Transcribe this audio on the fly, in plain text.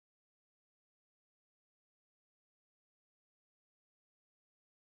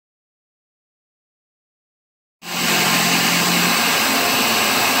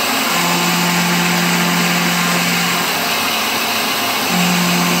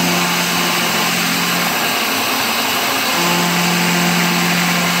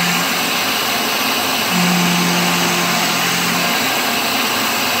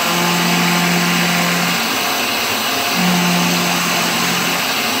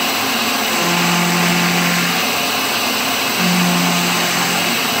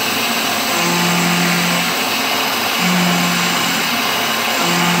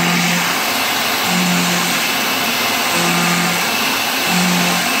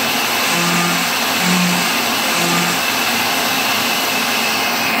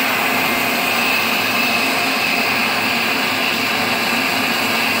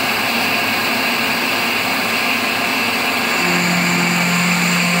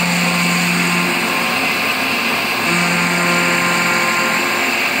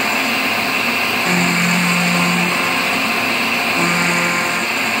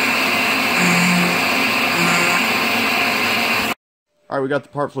Alright, we got the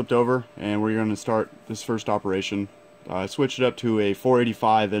part flipped over, and we're going to start this first operation. I switched it up to a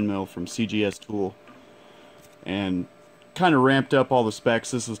 485 end mill from CGS Tool, and kind of ramped up all the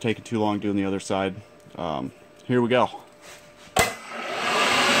specs. This was taking too long doing the other side. Here we go.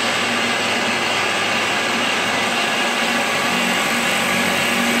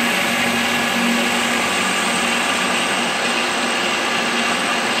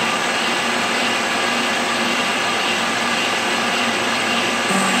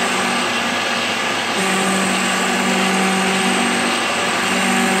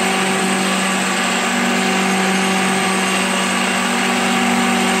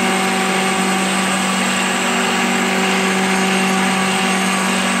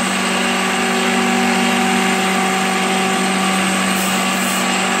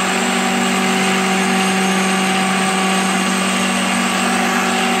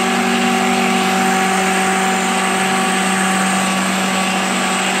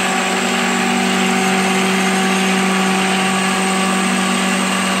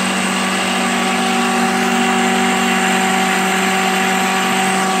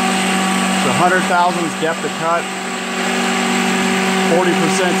 So 100 thousandths depth of cut, 40%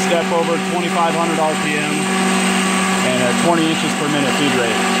 step over, 2,500 RPM, and a 20 inches per minute feed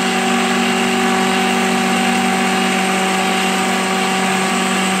rate.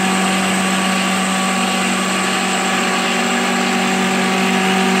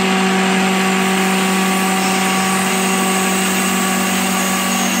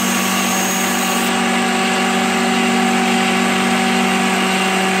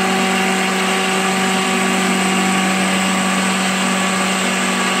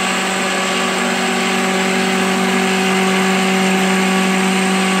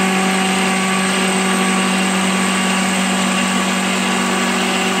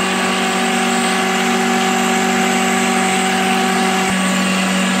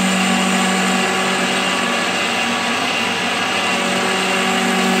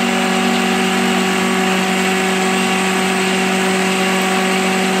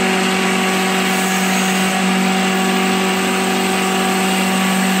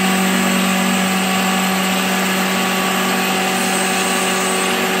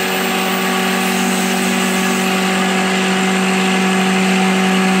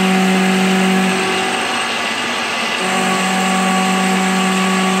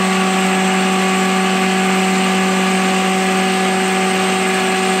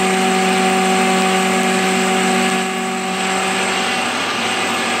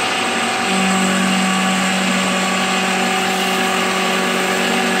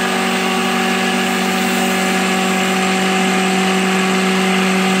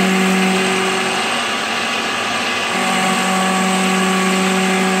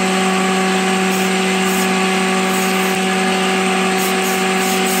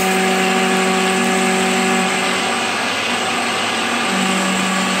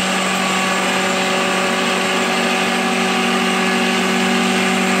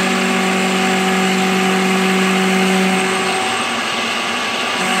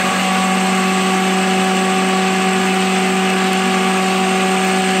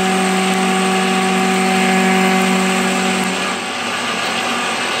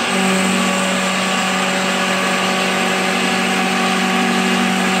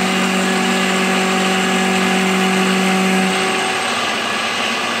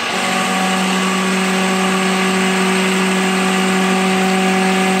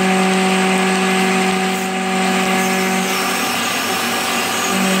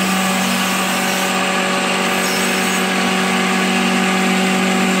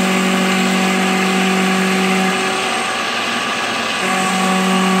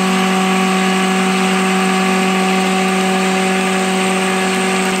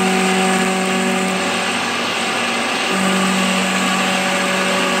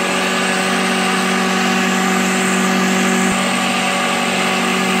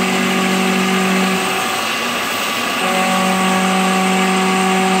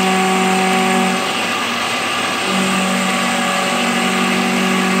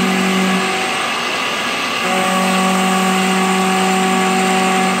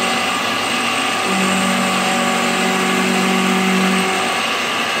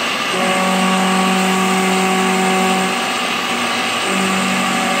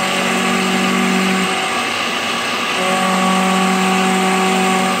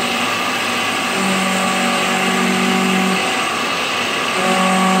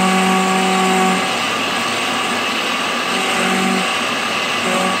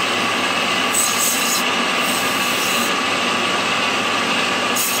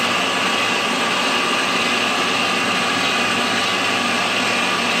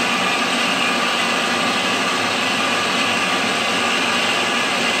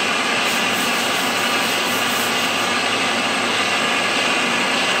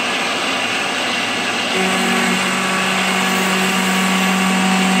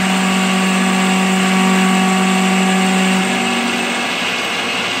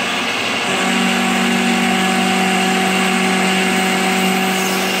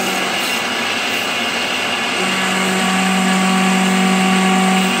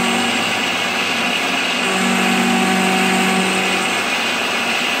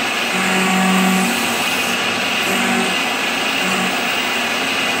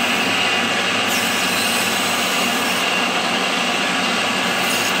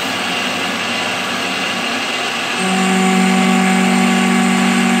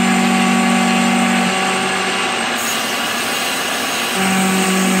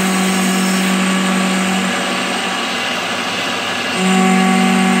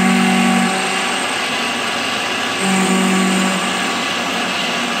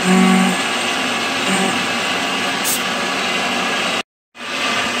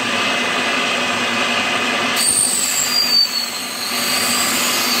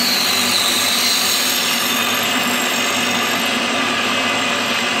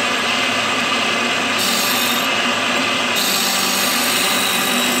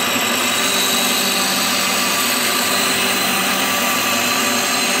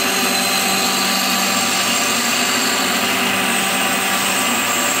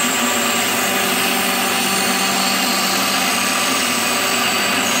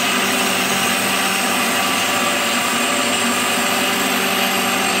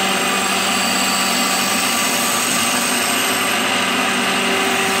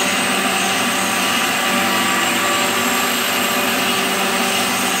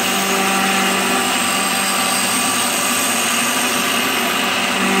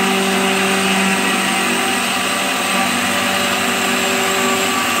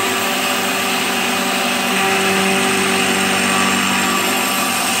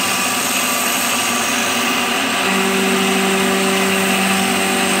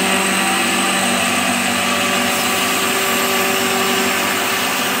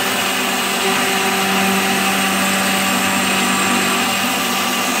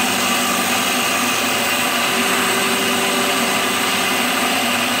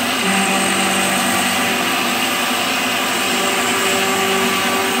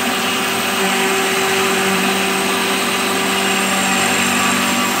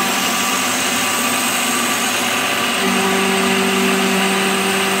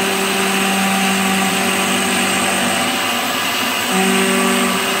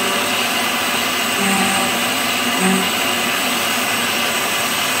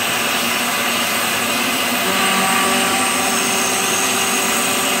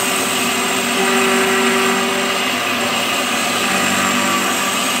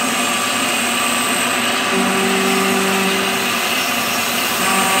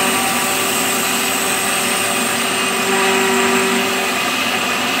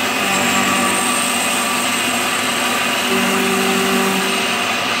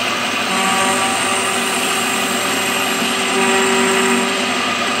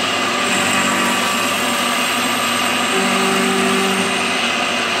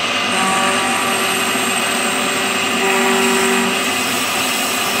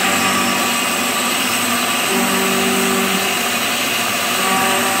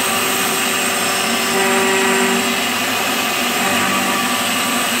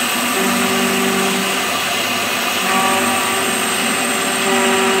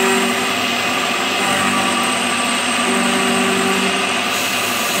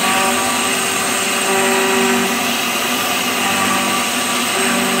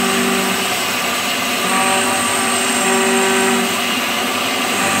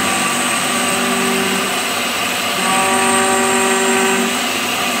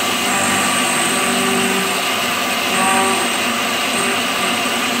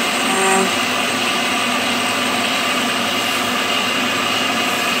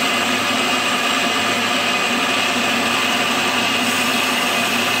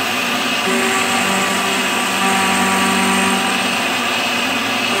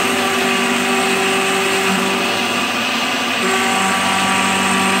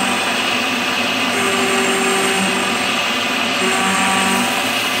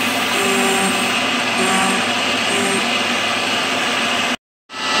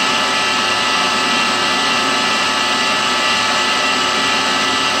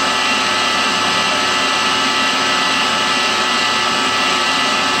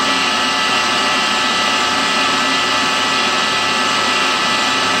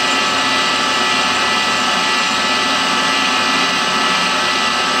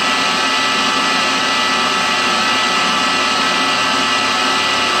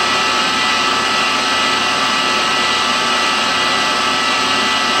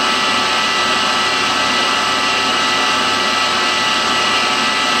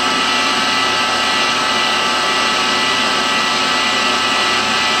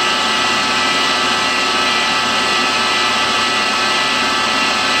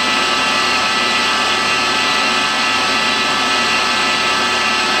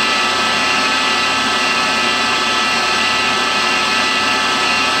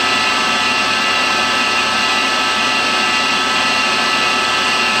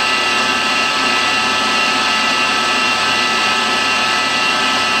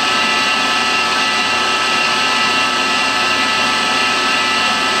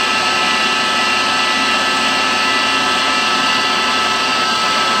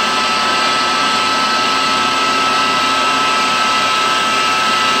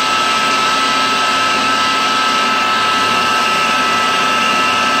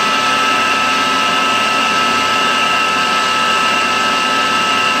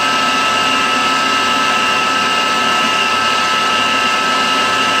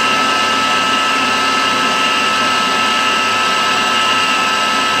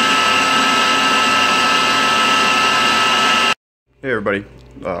 Hey everybody,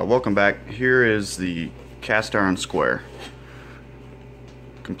 welcome back. Here is the cast iron square.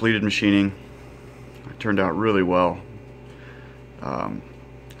 Completed machining. It turned out really well.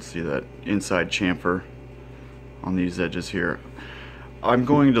 See that inside chamfer on these edges here. I'm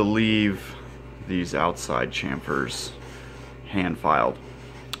going to leave these outside chamfers hand filed.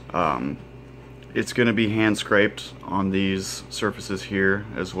 It's going to be hand scraped on these surfaces here,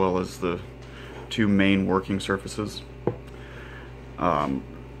 as well as the two main working surfaces.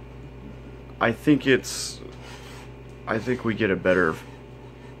 I think we get a better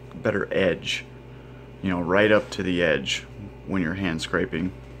edge, you know, right up to the edge when you're hand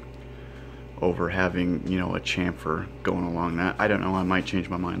scraping, over having, you know, a chamfer going along that. I don't know, I might change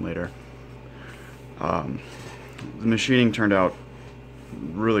my mind later. The machining turned out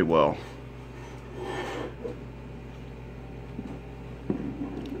really well.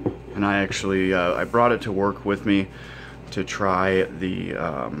 And I actually I brought it to work with me to try the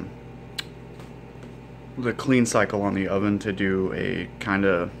clean cycle on the oven, to do a kind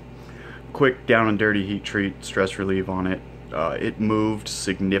of quick down and dirty heat treat, stress relieve on it. It moved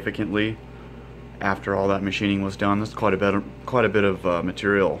significantly after all that machining was done. There's quite a bit of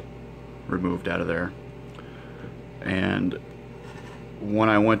material removed out of there. And when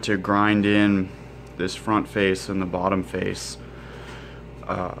I went to grind in this front face and the bottom face,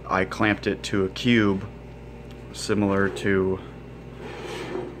 I clamped it to a cube, similar to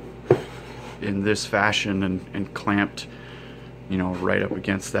in this fashion, and clamped, you know, right up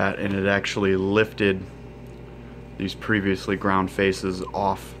against that, and it actually lifted these previously ground faces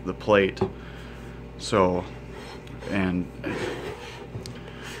off the plate. So, and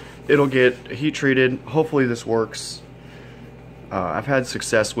it'll get heat treated. Hopefully this works. I've had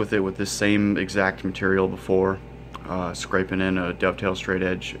success with it with this same exact material before, scraping in a dovetail straight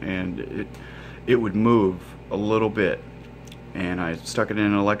edge, and it would move a little bit. And I stuck it in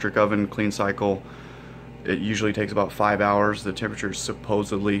an electric oven, clean cycle. It usually takes about 5 hours. The temperature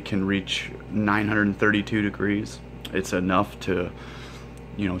supposedly can reach 932 degrees. It's enough to,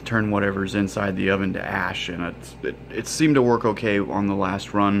 you know, turn whatever's inside the oven to ash, and it seemed to work okay on the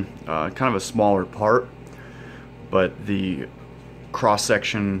last run. Kind of a smaller part, but the cross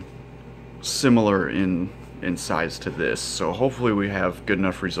section similar in size to this. So hopefully we have good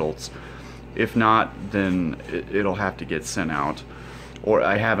enough results. If not, then it'll have to get sent out. Or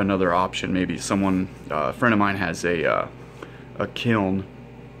I have another option. Maybe someone, a friend of mine has a kiln.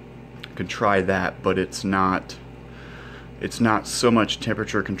 Could try that, but it's not so much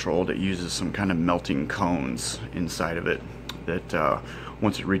temperature controlled. It uses some kind of melting cones inside of it that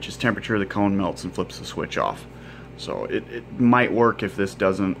once it reaches temperature, the cone melts and flips the switch off. So it might work. If this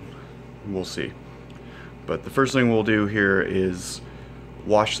doesn't, we'll see. But the first thing we'll do here is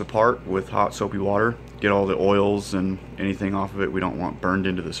wash the part with hot soapy water, get all the oils and anything off of it we don't want burned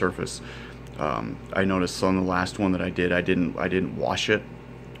into the surface. I noticed on the last one that I didn't wash it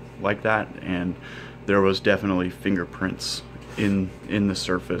like that, and there was definitely fingerprints in the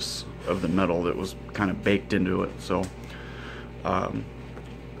surface of the metal that was kind of baked into it. So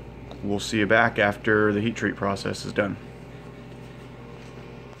we'll see you back after the heat treat process is done.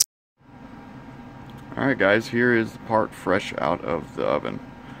 Alright guys, here is the part fresh out of the oven.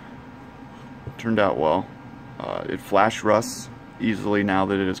 Turned out well. It flash rusts easily now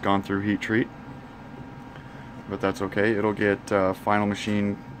that it has gone through heat treat, but that's okay. It'll get final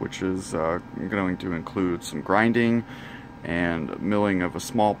machine, which is going to include some grinding and milling of a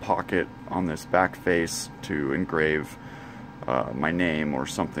small pocket on this back face to engrave my name or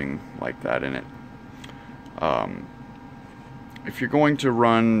something like that in it. If you're going to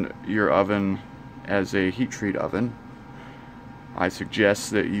run your oven as a heat treat oven, I suggest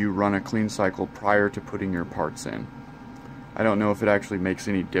that you run a clean cycle prior to putting your parts in. I don't know if it actually makes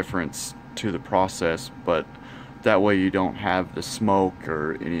any difference to the process, but that way you don't have the smoke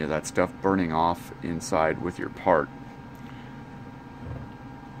or any of that stuff burning off inside with your part.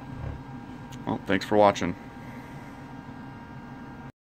 Well, thanks for watching.